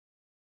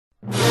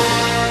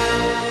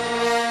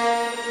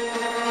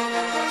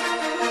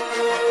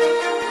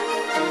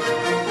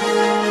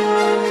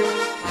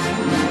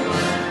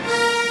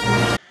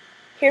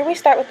we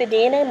start with the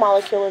DNA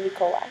molecule of E.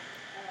 coli.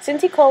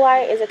 Since E.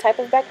 coli is a type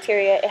of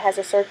bacteria, it has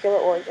a circular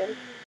origin.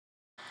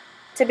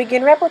 To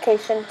begin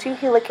replication, two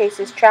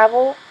helicases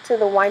travel to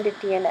the winded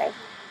DNA.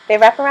 They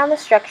wrap around the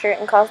structure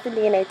and cause the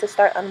DNA to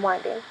start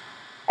unwinding.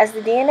 As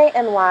the DNA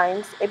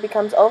unwinds, it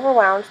becomes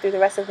overwound through the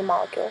rest of the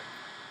molecule.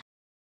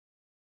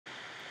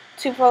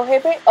 To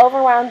prohibit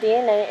overwound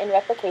DNA in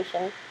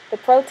replication, the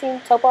protein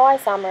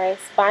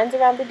topoisomerase binds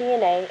around the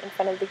DNA in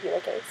front of the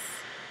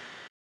helicase.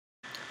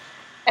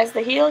 As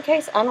the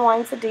helicase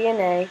unwinds the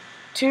DNA,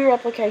 two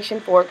replication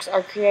forks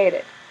are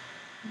created.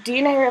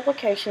 DNA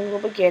replication will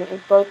begin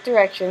in both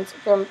directions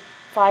from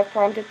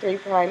 5' to 3'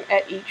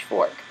 at each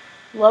fork.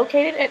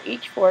 Located at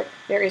each fork,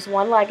 there is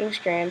one lagging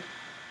strand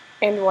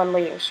and one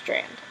leading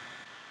strand.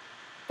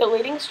 The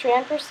leading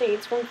strand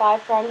proceeds from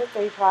 5' to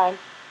 3',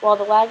 while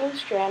the lagging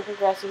strand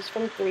progresses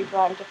from 3'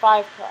 to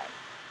 5'.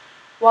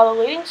 While the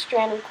leading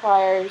strand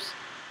requires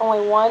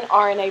only one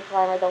RNA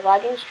primer, the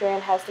lagging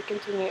strand has to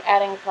continue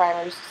adding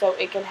primers so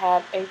it can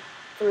have a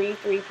 3'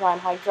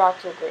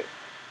 hydroxyl group.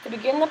 To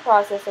begin the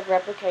process of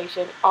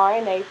replication,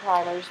 RNA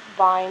primers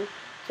bind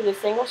to the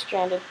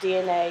single-stranded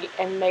DNA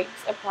and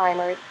makes a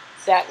primer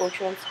that will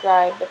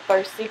transcribe the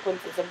first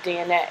sequences of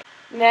DNA.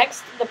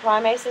 Next, the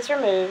primase is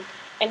removed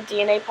and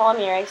DNA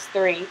polymerase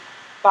III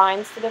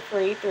binds to the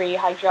free 3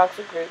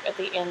 hydroxyl group at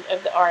the end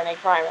of the RNA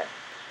primer.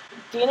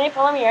 DNA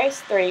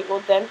polymerase III will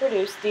then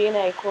produce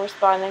DNA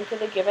corresponding to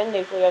the given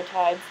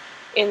nucleotides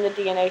in the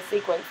DNA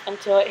sequence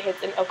until it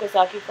hits an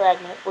Okazaki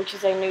fragment, which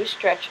is a new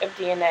stretch of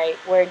DNA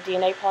where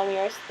DNA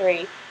polymerase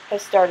III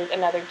has started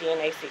another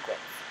DNA sequence.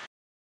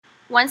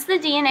 Once the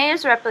DNA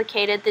is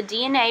replicated, the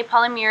DNA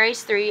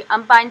polymerase III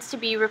unbinds to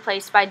be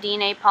replaced by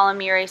DNA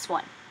polymerase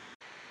I.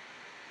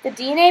 The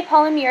DNA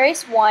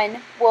polymerase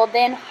I will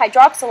then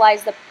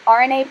hydroxylize the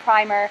RNA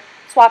primer,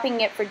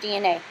 swapping it for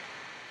DNA.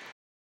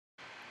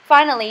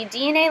 Finally,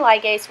 DNA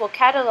ligase will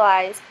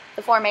catalyze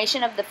the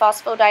formation of the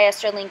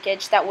phosphodiester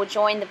linkage that will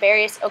join the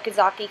various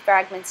Okazaki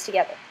fragments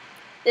together.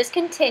 This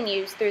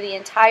continues through the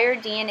entire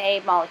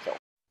DNA molecule.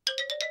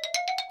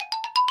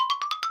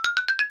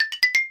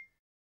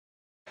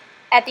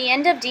 At the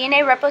end of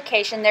DNA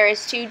replication, there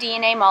is two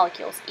DNA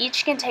molecules.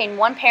 Each contain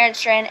one parent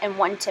strand and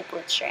one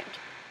triplet strand.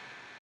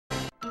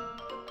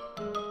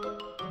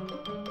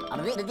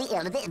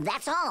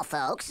 That's all,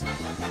 folks.